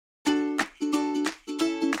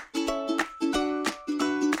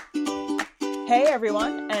Hey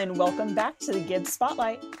everyone, and welcome back to the Gibbs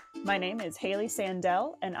Spotlight. My name is Haley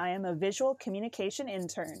Sandell, and I am a visual communication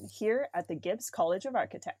intern here at the Gibbs College of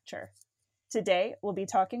Architecture. Today, we'll be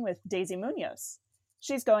talking with Daisy Muñoz.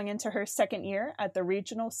 She's going into her second year at the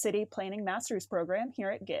Regional City Planning Master's Program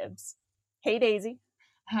here at Gibbs. Hey Daisy.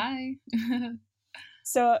 Hi.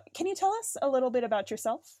 So, can you tell us a little bit about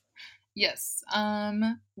yourself? Yes.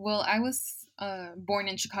 Well, I was born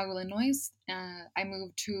in Chicago, Illinois. I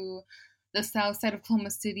moved to the south side of Oklahoma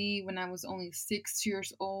City when I was only 6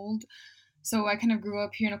 years old. So I kind of grew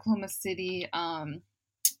up here in Oklahoma City.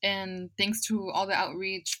 And thanks to all the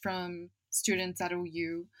outreach from students at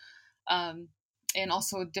OU and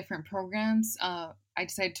also different programs, I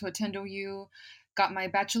decided to attend OU. Got my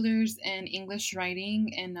bachelor's in English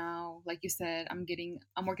writing, and now, like you said, I'm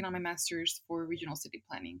working on my master's for regional city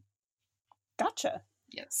planning. Gotcha.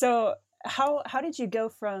 Yes. So, how did you go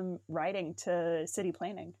from writing to city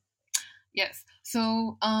planning? Yes.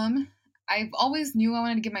 So, I've always knew I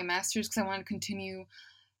wanted to get my master's because I wanted to continue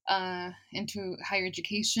into higher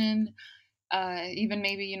education, even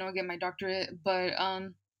maybe get my doctorate. But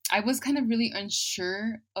I was kind of really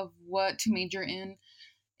unsure of what to major in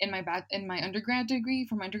my undergrad degree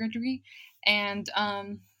and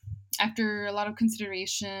after a lot of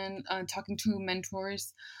consideration, talking to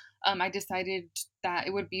mentors, I decided that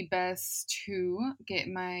it would be best to get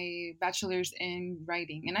my bachelor's in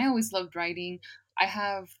writing. And I always loved writing. I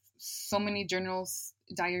have so many journals,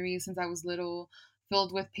 diaries since I was little,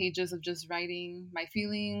 filled with pages of just writing my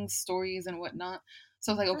feelings, stories, and whatnot.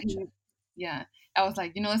 So I was like, okay, Gotcha. yeah. I was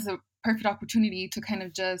like, this is a perfect opportunity to kind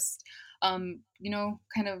of just, kind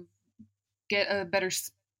of get better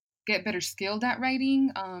skilled at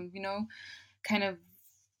writing, kind of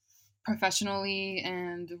professionally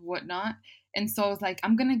and whatnot. And so I was like,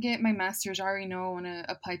 I'm gonna get my master's. I already know I want to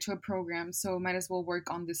apply to a program, so might as well work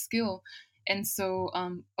on this skill. And so,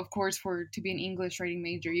 of course, to be an English writing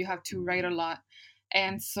major, you have to write a lot.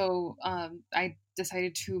 And so I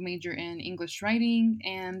decided to major in English writing.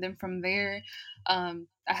 And then from there, I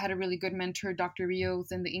had a really good mentor, Dr.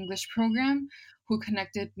 Rios, in the English program, who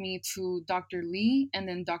connected me to Dr. Lee. And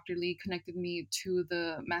then Dr. Lee connected me to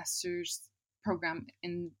the master's program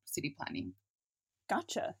in city planning.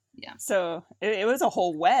 Gotcha. Yeah. So it was a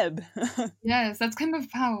whole web. Yes, that's kind of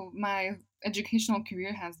how my educational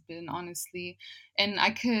career has been, honestly. And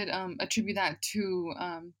I could attribute that to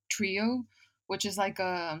TRIO, which is like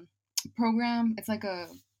a program. It's like a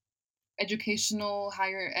educational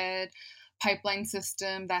higher ed pipeline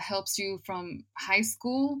system that helps you from high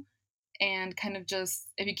school, and kind of just,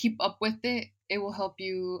 if you keep up with it, it will help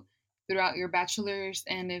you throughout your bachelor's,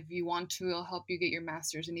 and if you want to, it'll help you get your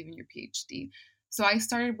master's and even your PhD. So I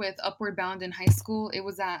started with Upward Bound in high school. It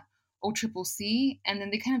was at OCCC, and then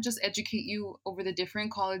they kind of just educate you over the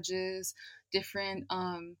different colleges, different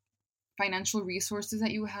financial resources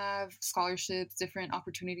that you have, scholarships, different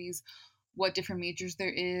opportunities, what different majors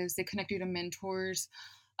there is. They connect you to mentors,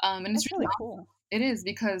 and it's That's really really awesome. cool. It is,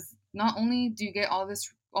 because not only do you get all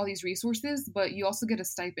these resources, but you also get a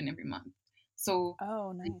stipend every month. So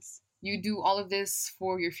Oh, like, nice. you do all of this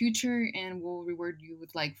for your future, and we'll reward you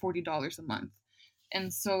with like $40 a month.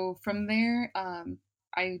 And so from there,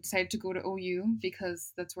 I decided to go to OU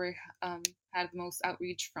because that's where I had the most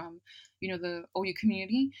outreach from, the OU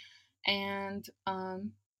community. And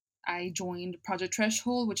I joined Project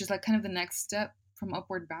Threshold, which is like kind of the next step from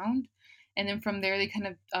Upward Bound. And then from there, they kind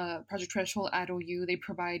of Project Threshold at OU, they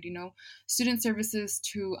provide student services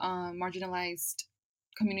to marginalized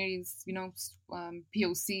communities,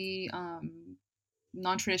 POC,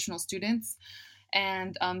 non-traditional students,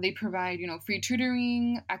 and they provide free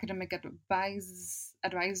tutoring, academic advisors.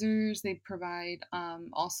 They provide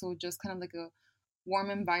also just kind of like a warm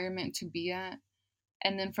environment to be at.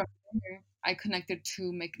 And then from there, I connected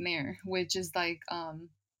to McNair, which is like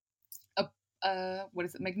what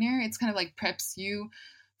is it, McNair? It's kind of like preps you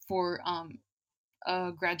for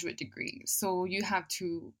a graduate degree. So you have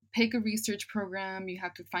to pick a research program, you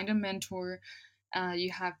have to find a mentor,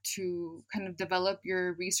 you have to kind of develop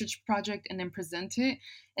your research project and then present it.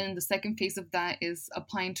 And the second phase of that is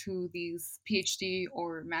applying to these PhD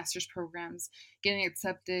or master's programs, getting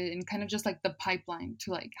accepted, and kind of just like the pipeline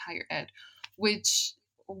to like higher ed, which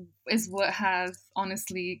is what has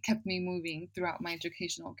honestly kept me moving throughout my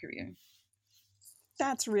educational career.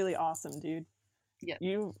 That's really awesome, dude. Yeah.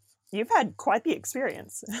 You've had quite the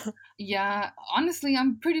experience. Yeah, honestly,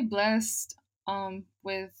 I'm pretty blessed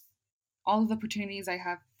with all of the opportunities I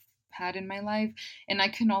have had in my life, and I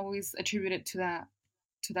can always attribute it to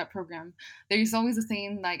that program. There's always a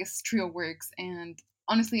saying like, it's trio works, and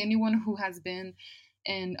honestly, anyone who has been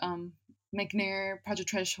in McNair, Project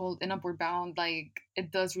Threshold, and Upward Bound, like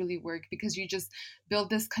it does really work because you just build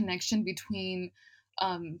this connection between,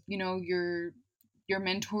 your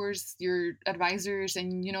mentors, your advisors,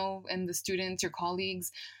 and and the students, your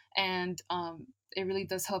colleagues, and it really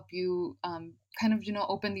does help you kind of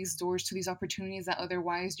open these doors to these opportunities that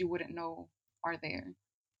otherwise you wouldn't know are there.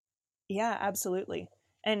 Yeah, absolutely.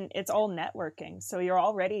 And it's all networking. So you're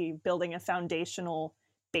already building a foundational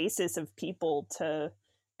basis of people to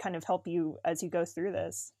kind of help you as you go through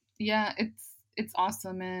this. Yeah, it's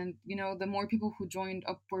awesome, and the more people who joined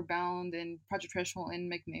Upward Bound and Project Threshold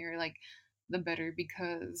and McNair, like the better,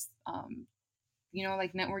 because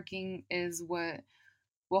like networking is what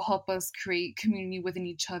will help us create community within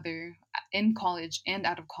each other in college and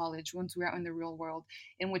out of college once we're out in the real world,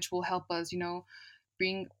 in which will help us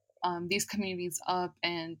bring these communities up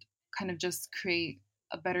and kind of just create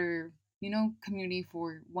a better community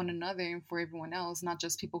for one another and for everyone else, not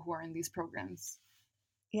just people who are in these programs.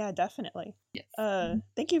 Yeah, definitely. Yes.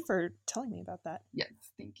 Thank you for telling me about that. Yes,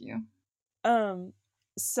 thank you. Um,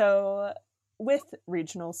 so with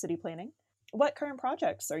regional city planning, what current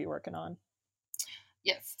projects are you working on?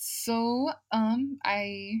 Yes. So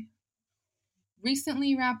I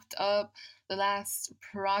recently wrapped up the last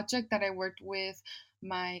project that I worked with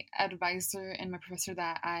my advisor and my professor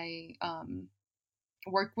that I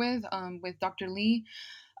work with Dr. Lee.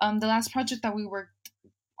 The last project that we worked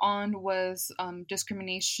on was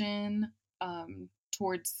discrimination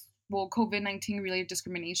towards, well, COVID-19 related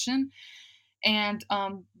discrimination. And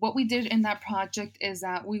what we did in that project is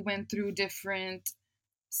that we went through different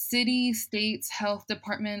city, states, health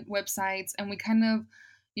department websites, and we kind of,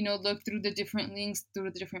 look through the different links, through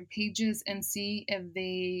the different pages, and see if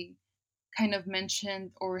they kind of mentioned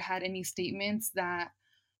or had any statements that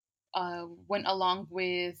went along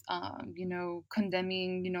with,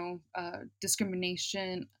 condemning,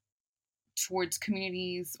 discrimination towards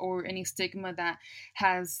communities or any stigma that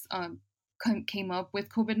has came up with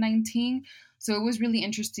COVID-19. So it was really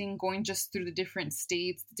interesting going just through the different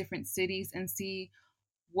states, different cities, and see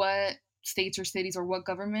what states or cities or what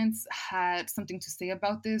governments had something to say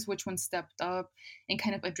about this, which one stepped up and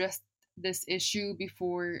kind of addressed this issue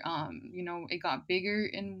before it got bigger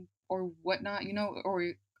and or whatnot,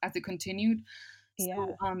 or as it continued.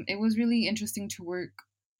 So Yeah. it was really interesting to work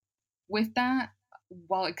with that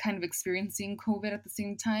while it kind of experiencing COVID at the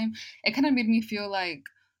same time. It kind of made me feel like,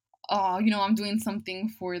 oh, I'm doing something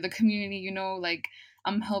for the community, like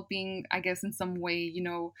I'm helping, I guess, in some way,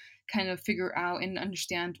 kind of figure out and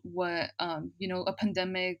understand what, a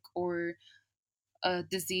pandemic or a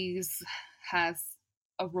disease has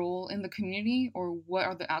a role in the community or what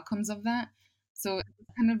are the outcomes of that. So it's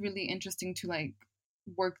kind of really interesting to like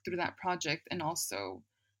work through that project and also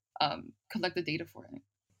collect the data for it.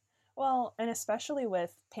 Well, and especially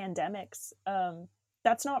with pandemics,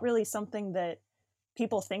 that's not really something that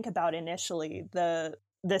people think about initially. The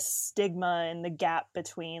stigma and the gap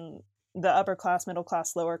between the upper class, middle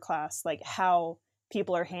class, lower class, like how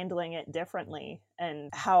people are handling it differently and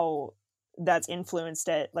how that's influenced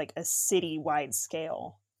at like a city-wide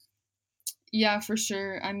scale. Yeah, for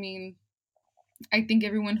sure. I mean, I think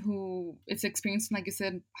everyone who is experiencing, like you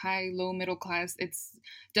said, high, low, middle class, it's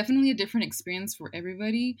definitely a different experience for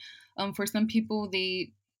everybody. For some people,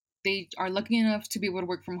 they are lucky enough to be able to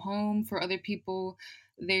work from home. For other people,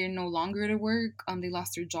 they're no longer to work. They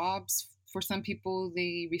lost their jobs. For some people,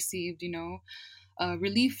 they received, a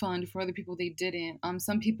relief fund. For other people, they didn't.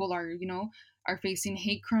 Some people are facing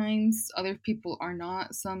hate crimes. Other people are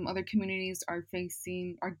not. Some other communities are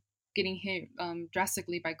getting hit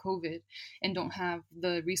drastically by COVID and don't have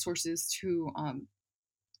the resources to,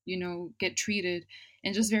 get treated.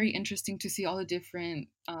 And just very interesting to see all the different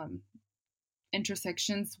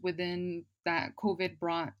intersections within that COVID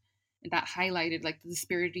brought that highlighted like the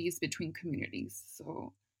disparities between communities.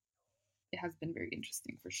 So it has been very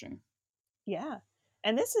interesting for sure. Yeah.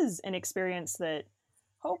 And this is an experience that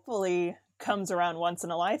hopefully comes around once in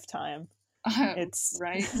a lifetime. It's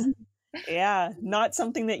Right. yeah, not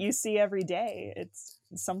something that you see every day. It's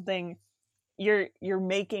something you're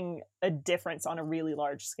making a difference on a really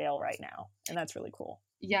large scale right now, and that's really cool.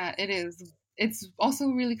 Yeah, it is. It's also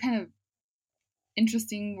really kind of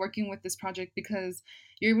interesting working with this project because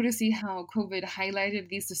you're able to see how COVID highlighted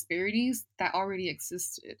these disparities that already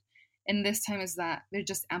existed. And this time is that they're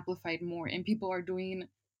just amplified more and people are doing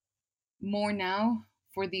more now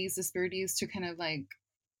for these disparities to kind of like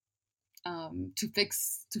to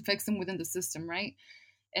fix them within the system, right?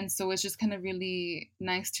 And so it's just kind of really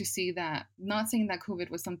nice to see that, not saying that COVID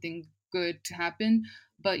was something good to happen,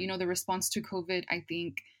 but the response to COVID, I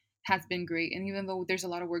think, has been great. And even though there's a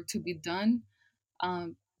lot of work to be done,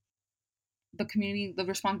 um, the community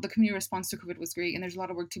response to COVID was great, and there's a lot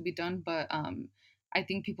of work to be done. But I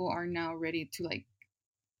think people are now ready to like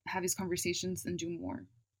have these conversations and do more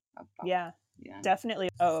about. Yeah, Yeah, definitely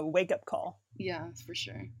a wake up call. yeah, for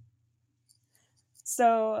sure.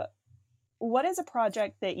 So, what is a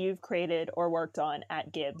project that you've created or worked on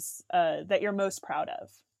at Gibbs that you're most proud of?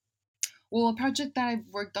 Well, a project that I've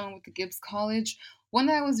worked on with the Gibbs College, one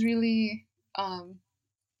that I was really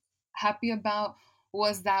happy about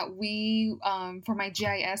was that we, for my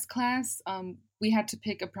GIS class, we had to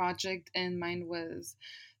pick a project, and mine was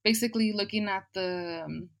basically looking at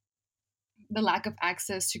the lack of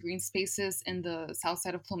access to green spaces in the south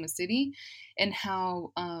side of Oklahoma City, and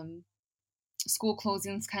how school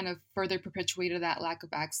closings kind of further perpetuated that lack of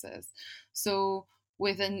access. So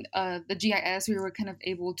within the GIS, we were kind of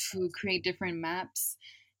able to create different maps.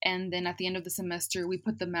 And then at the end of the semester, we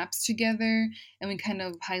put the maps together, and we kind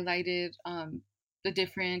of highlighted the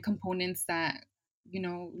different components that,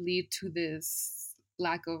 lead to this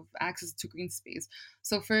lack of access to green space.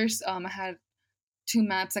 So first, I had two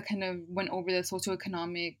maps that kind of went over the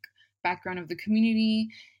socioeconomic background of the community,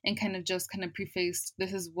 and kind of prefaced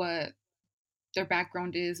this is what their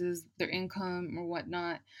background is their income or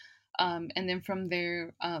whatnot. And then from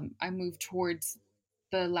there, I moved towards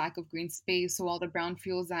the lack of green space, so all the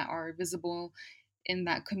brownfields that are visible in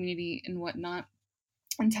that community and whatnot,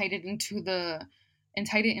 and tied it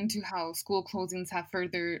into how school closings have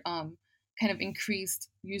further kind of increased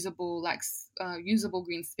usable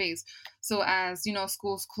green space. So as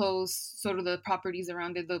schools close, so do the properties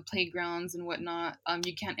around it, the playgrounds and whatnot.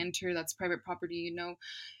 You can't enter; that's private property.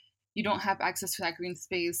 You don't have access to that green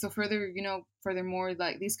space. So furthermore,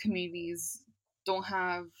 like these communities don't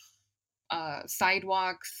have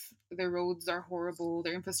sidewalks. Their roads are horrible.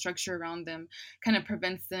 Their infrastructure around them kind of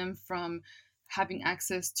prevents them from having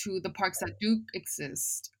access to the parks that do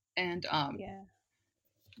exist. And Yeah.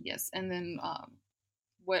 yes, and then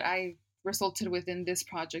what I resulted with in this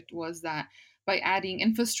project was that by adding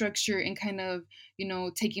infrastructure and kind of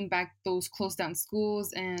taking back those closed down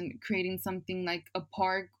schools and creating something like a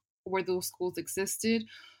park where those schools existed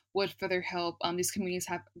would further help these communities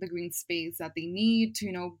have the green space that they need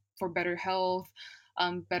to for better health,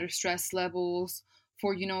 better stress levels,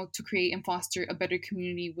 for to create and foster a better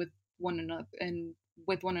community with one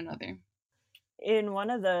another. In one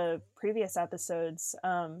of the previous episodes,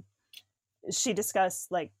 she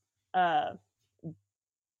discussed like uh,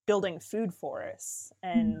 building food forests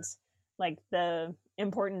and like the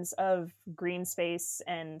importance of green space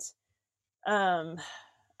and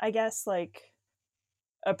I guess like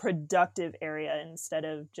a productive area instead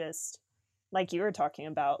of just like you were talking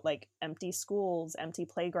about, like empty schools, empty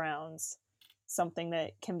playgrounds, something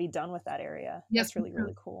that can be done with that area. Yes, That's really,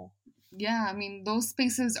 really cool. yeah, I mean those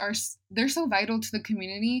spaces they're so vital to the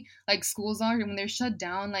community, like schools are, and when they're shut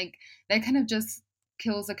down, like that kind of just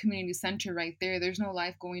kills a community center right there. There's no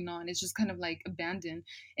life going on. It's just kind of like abandoned,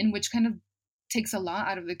 and which kind of takes a lot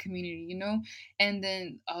out of the community. And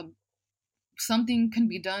then something can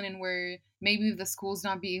be done, and where maybe the school's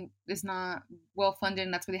is not well funded,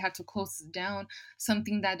 and that's why they had to close it down.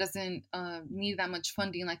 Something that doesn't need that much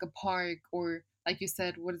funding, like a park, or like you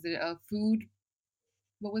said, what is it, a food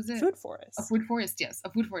what was it? Food A forests. food forest, yes,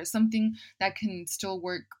 a food forest, something that can still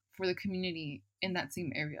work for the community in that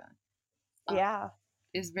same area, uh, Yeah.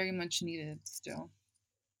 is very much needed still.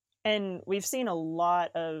 And we've seen a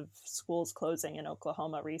lot of schools closing in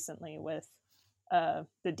Oklahoma recently with the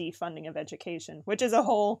defunding of education, which is I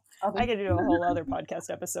Other, could do a whole other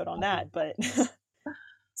podcast episode on that. But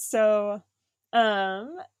so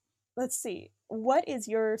um, let's see. What is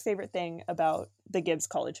your favorite thing about the Gibbs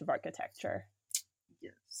College of Architecture?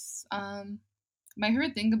 yes. My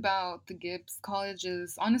favorite thing about the Gibbs College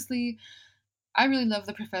is honestly, I really love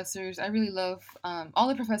the professors. I really love all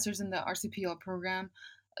the professors in the RCPL program.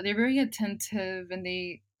 They're very attentive, and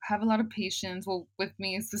they have a lot of patience. Well, with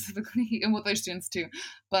me specifically, and with their students too.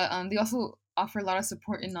 But they also offer a lot of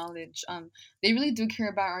support and knowledge. They really do care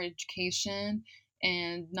about our education,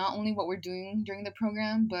 and not only what we're doing during the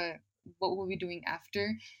program, but what we'll be doing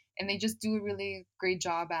after. And they just do a really great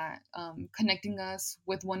job at connecting us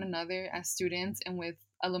with one another as students, and with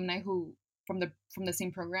alumni who from the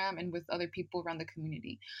same program, and with other people around the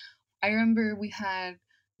community. I remember we had,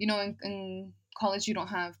 in college you don't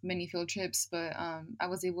have many field trips, but I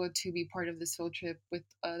was able to be part of this field trip with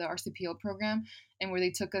the RCPL program, and where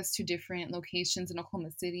they took us to different locations in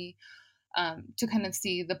Oklahoma City to kind of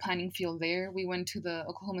see the planning field there. We went to the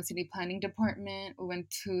Oklahoma City Planning Department. We went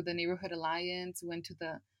to the Neighborhood Alliance. We went to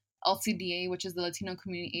the LCDA, which is the Latino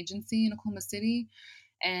Community Agency in Oklahoma City.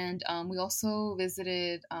 And we also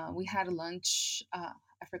visited, we had a lunch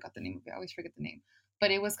I forgot the name of it. I always forget the name.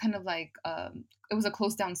 But it was kind of like it was a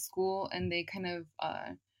closed down school, and they kind of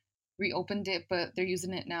reopened it, but they're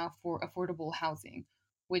using it now for affordable housing,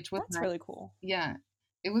 which was That's nice. really cool. Yeah,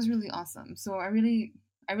 it was really awesome. So I really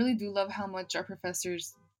do love how much our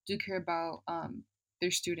professors do care about their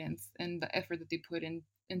students and the effort that they put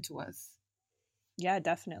into us. Yeah,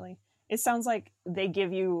 definitely. It sounds like they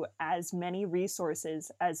give you as many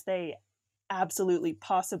resources as they absolutely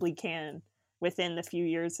possibly can within the few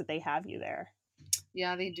years that they have you there.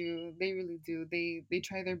 Yeah, they do. They really do. They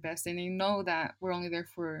try their best, and they know that we're only there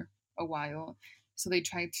for a while, so they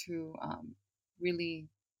try to really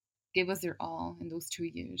give us their all in those 2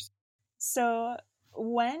 years. So,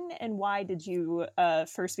 when and why did you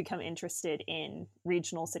first become interested in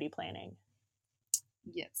regional city planning?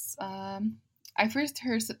 Yes. I first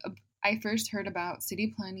heard I first heard about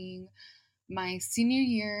city planning my senior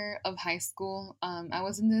year of high school. I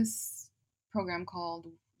was in this program called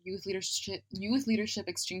Youth Leadership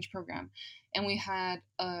Exchange Program, and we had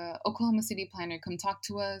a Oklahoma City planner come talk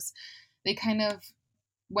to us. They kind of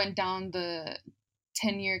went down the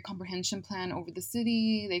 10-year comprehension plan over the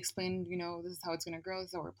city. They explained, this is how it's going to grow. This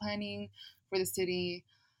is how we're planning for the city.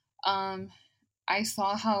 Um, I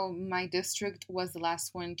saw how my district was the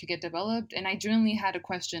last one to get developed, and I genuinely had a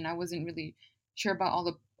question. I wasn't really sure about all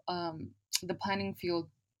the planning field.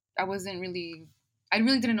 I wasn't really, I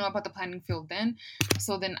really didn't know about the planning field then.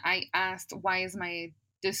 So then I asked, why is my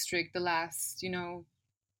district the last,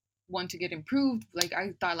 one to get improved? Like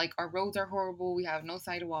I thought, like our roads are horrible. We have no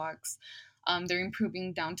sidewalks. They're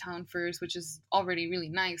improving downtown first, which is already really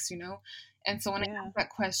nice. And so when I Yeah. asked that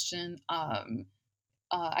question,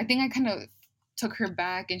 I think I kind of took her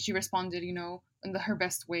back, and she responded, in her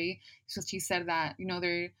best way. So she said that,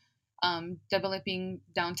 they're developing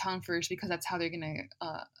downtown first because that's how they're going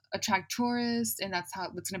to attract tourists, and that's how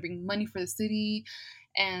it's going to bring money for the city.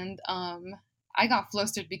 And I got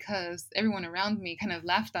flustered because everyone around me kind of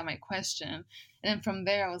laughed at my question. And then from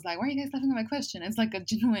there, I was like, why are you guys laughing at my question? It's like a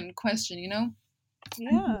genuine question. And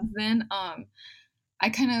Yeah. then I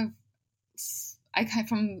kind of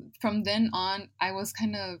from then on, I was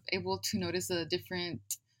kind of able to notice uh,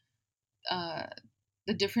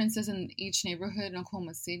 the differences in each neighborhood in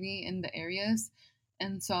Oklahoma City in the areas.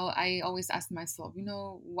 And so I always asked myself,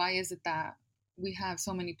 why is it that we have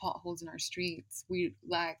so many potholes in our streets?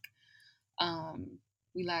 Um,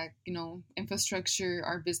 we lack, infrastructure.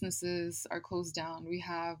 Our businesses are closed down. We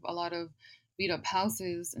have a lot of beat up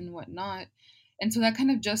houses and whatnot. And so that kind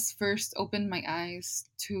of just first opened my eyes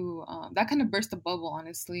to that kind of burst a bubble,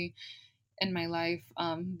 honestly, in my life.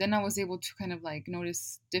 Then I was able to kind of like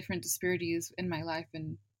notice different disparities in my life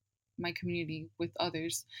and my community with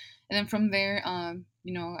others. And then from there,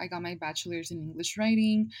 I got my bachelor's in English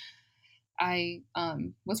writing. I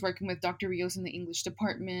was working with Dr. Rios in the English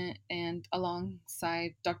department and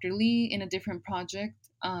alongside Dr. Lee in a different project.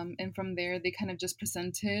 And from there, they kind of just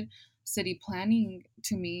presented city planning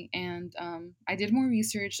to me. And I did more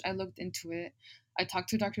research. I looked into it. I talked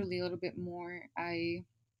to Dr. Lee a little bit more. I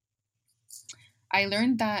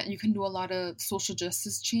learned that you can do a lot of social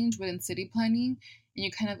justice change within city planning, and you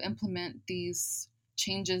kind of implement these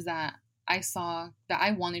changes that I saw that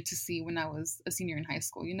I wanted to see when I was a senior in high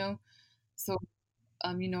school. So,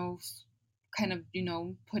 um, you know, kind of,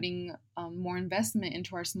 putting more investment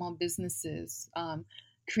into our small businesses,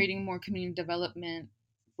 creating more community development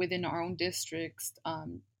within our own districts,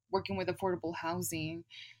 working with affordable housing.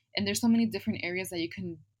 And there's so many different areas that you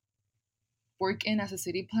can work in as a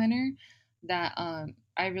city planner that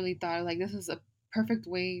I really thought like this is a perfect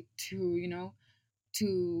way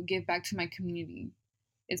to give back to my community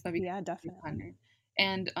is by becoming Yeah, a city definitely. planner.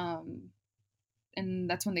 And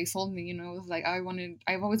that's when they sold me. It was like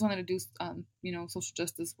I've always wanted to do social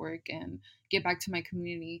justice work and give back to my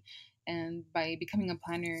community. And by becoming a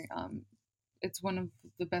planner, it's one of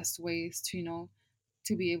the best ways to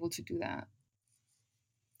be able to do that.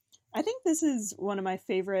 I think this is one of my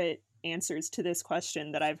favorite answers to this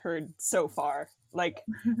question that I've heard so far. Like,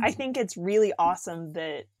 I think it's really awesome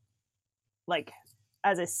that, like,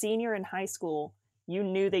 as a senior in high school, you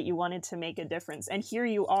knew that you wanted to make a difference. And here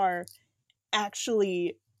you are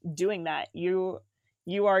actually doing that. You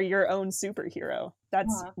are your own superhero.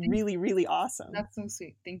 That's Thank really, you. really awesome. That's so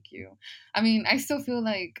sweet. Thank you. I mean, I still feel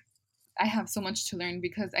like I have so much to learn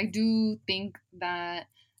because I do think that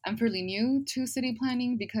I'm fairly new to city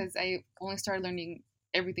planning because I only started learning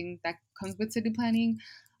everything that comes with city planning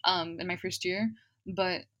in my first year.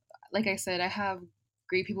 But like I said, I have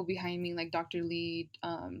great people behind me like Dr. Lee,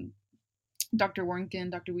 Dr.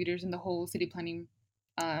 Warnken, Dr. Weeders, and the whole city planning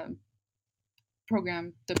uh,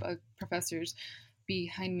 program, the professors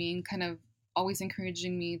behind me and kind of always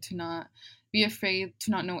encouraging me to not be afraid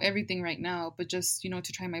to not know everything right now, but just, to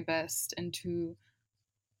try my best and to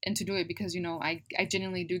do it because, I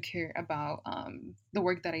genuinely do care about the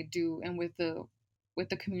work that I do and with the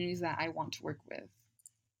communities that I want to work with.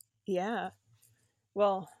 Yeah.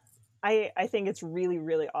 Well, I think it's really,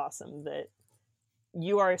 really awesome that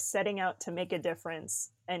you are setting out to make a difference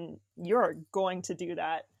and you're going to do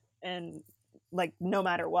that. And like, no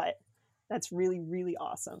matter what, that's really, really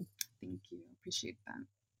awesome. Thank you. Appreciate that.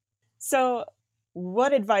 So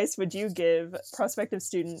what advice would you give prospective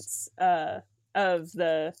students of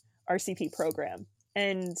the RCP program?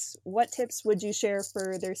 And what tips would you share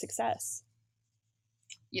for their success?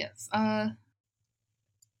 Yes.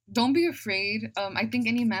 Don't be afraid. I think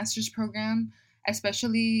any master's program,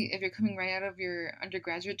 especially if you're coming right out of your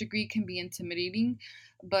undergraduate degree, can be intimidating.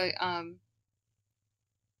 But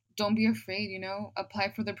don't be afraid,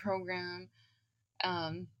 apply for the program,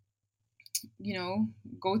 um,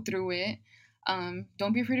 go through it.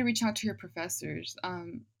 Don't be afraid to reach out to your professors.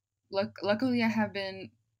 Luckily, I have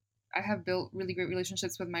built really great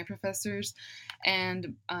relationships with my professors,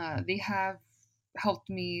 and they have helped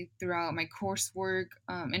me throughout my coursework,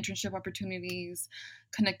 internship opportunities,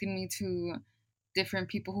 connecting me to different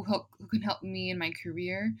people who can help me in my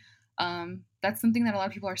career. That's something that a lot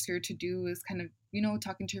of people are scared to do is kind of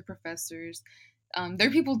talking to your professors.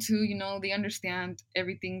 They're people too, they understand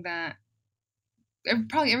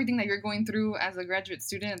probably everything that you're going through as a graduate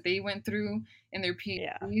student, they went through in their PhDs.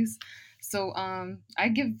 Yeah. So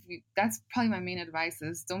that's probably my main advice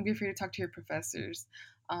is don't be afraid to talk to your professors.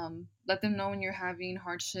 Let them know when you're having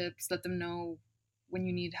hardships. Let them know when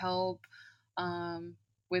you need help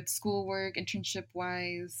with schoolwork, internship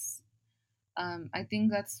wise. I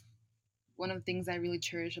think that's one of the things I really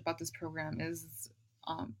cherish about this program is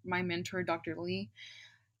my mentor, Dr. Lee.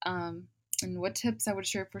 And what tips I would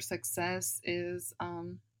share for success is,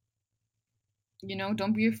 don't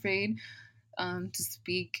be afraid to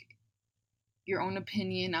speak your own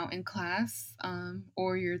opinion out in class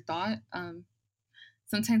or your thought.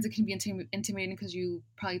 Sometimes it can be intimidating because you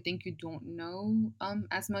probably think you don't know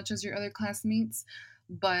as much as your other classmates.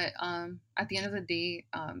 But at the end of the day,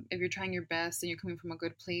 if you're trying your best and you're coming from a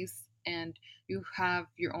good place and you have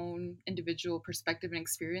your own individual perspective and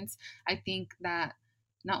experience, I think that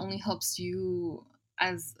not only helps you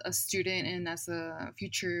as a student and as a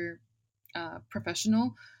future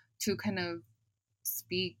professional to kind of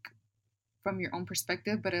speak from your own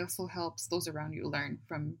perspective, but it also helps those around you learn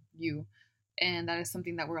from you. And that is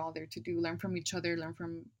something that we're all there to do, learn from each other, learn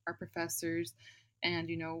from our professors, and,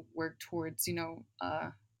 work towards,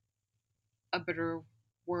 a better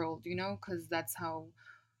world, because that's how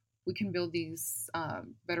we can build these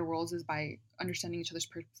better worlds is by understanding each other's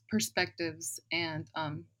perspectives and,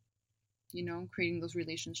 creating those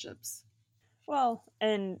relationships. Well,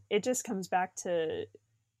 and it just comes back to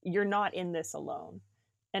you're not in this alone.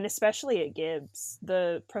 And especially at Gibbs,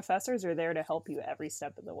 the professors are there to help you every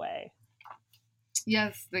step of the way.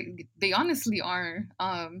 Yes, they honestly are.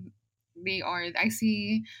 They are. I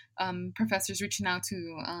see professors reaching out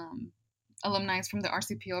to alumni from the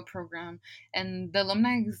RCPO program, and the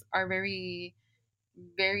alumni are very,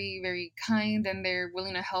 very, very kind, and they're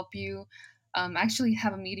willing to help you. I actually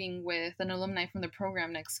have a meeting with an alumni from the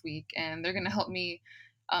program next week, and they're going to help me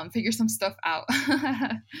figure some stuff out.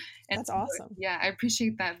 That's awesome. Yeah, I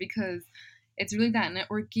appreciate that because it's really that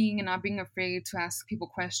networking and not being afraid to ask people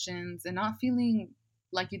questions and not feeling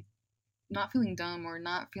dumb or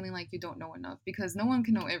not feeling like you don't know enough, because no one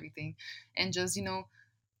can know everything. And just,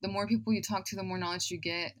 the more people you talk to, the more knowledge you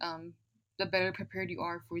get, the better prepared you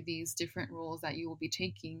are for these different roles that you will be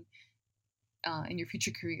taking in your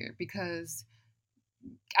future career. Because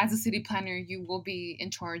as a city planner, you will be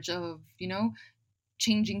in charge of,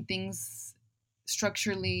 changing things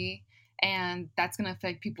structurally, and that's going to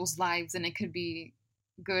affect people's lives, and it could be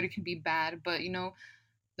good, it can be bad, but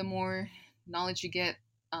the more knowledge you get,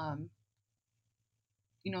 the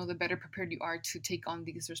better prepared you are to take on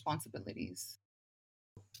these responsibilities.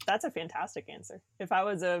 That's a fantastic answer. If I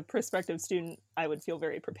was a prospective student, I would feel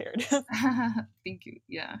very prepared. Thank you.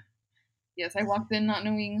 Yeah. Yes, I walked in not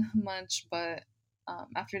knowing much, but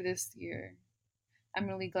after this year, I'm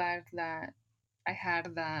really glad that I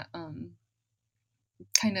had that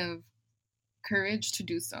kind of courage to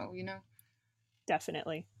do so,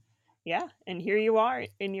 Definitely. Yeah. And here you are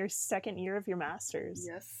in your second year of your master's.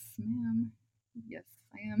 Yes, ma'am. Yes,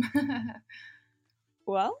 I am.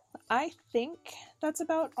 Well, I think that's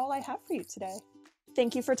about all I have for you today.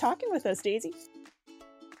 Thank you for talking with us, Daisy.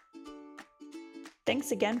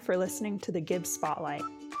 Thanks again for listening to the Gibbs Spotlight.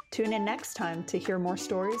 Tune in next time to hear more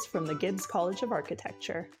stories from the Gibbs College of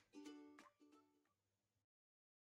Architecture.